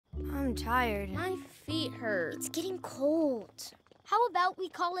I'm tired. My feet hurt. It's getting cold. How about we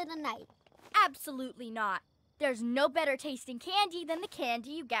call it a night? Absolutely not. There's no better tasting candy than the candy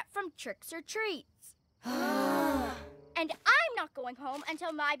you get from Tricks or Treats. And I'm not going home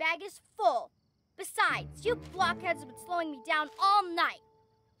until my bag is full. Besides, you blockheads have been slowing me down all night.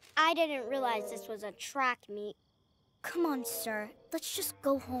 I didn't realize this was a track meet. Come on, sir. Let's just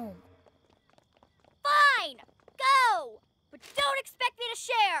go home. Fine! Go! But don't expect me to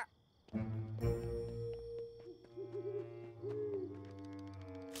share!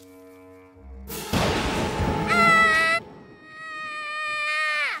 Ah!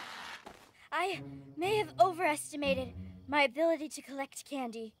 I may have overestimated my ability to collect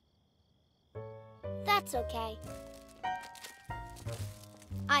candy. That's okay.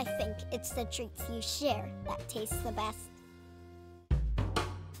 I think it's the treats you share that taste the best.